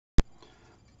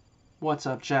What's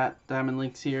up, chat? Diamond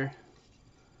Links here.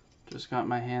 Just got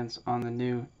my hands on the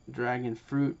new Dragon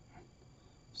Fruit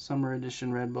Summer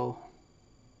Edition Red Bull.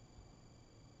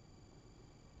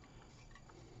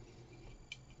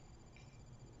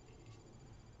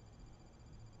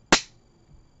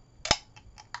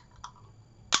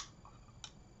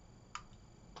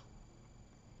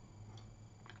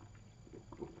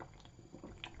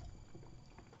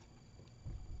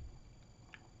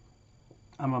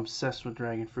 I'm obsessed with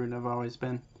Dragon Fruit. I've always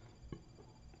been.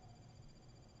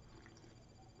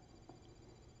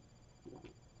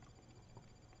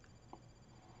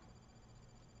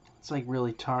 It's like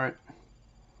really tart.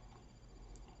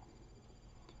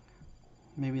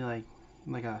 Maybe like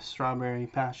a strawberry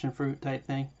passion fruit type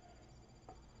thing.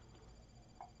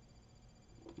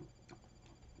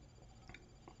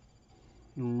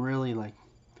 Really like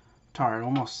tart,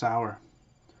 almost sour.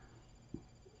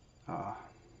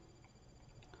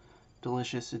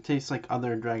 Delicious. It tastes like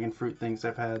other dragon fruit things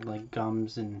I've had, like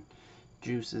gums and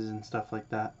juices and stuff like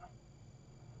that.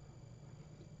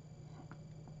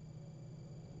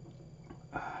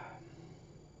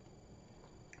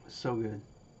 So good.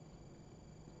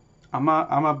 I'm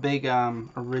a big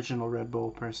original Red Bull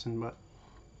person, but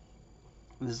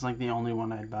this is like the only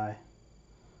one I'd buy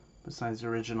besides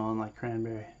original and like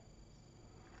cranberry.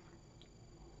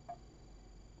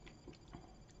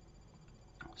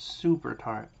 Super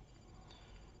tart.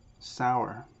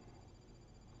 Sour.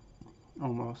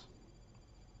 Almost.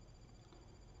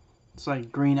 It's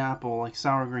like green apple, like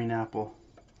sour green apple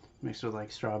mixed with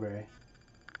like strawberry.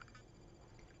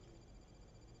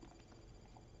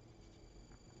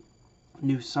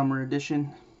 New summer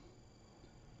edition.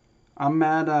 I'm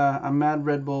mad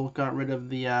Red Bull got rid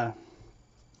of the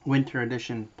winter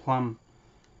edition plum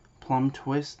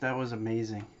twist. That was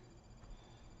amazing.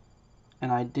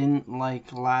 And I didn't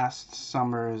like last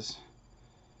summer's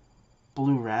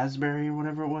blue raspberry or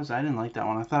whatever it was. I didn't like that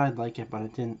one. I thought I'd like it,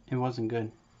 but it wasn't good.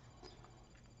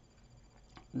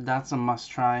 That's a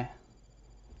must try.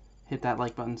 Hit that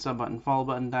like button, sub button, follow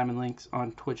button, Diamond Links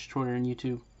on Twitch, Twitter, and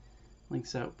YouTube.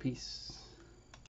 Links out. Peace.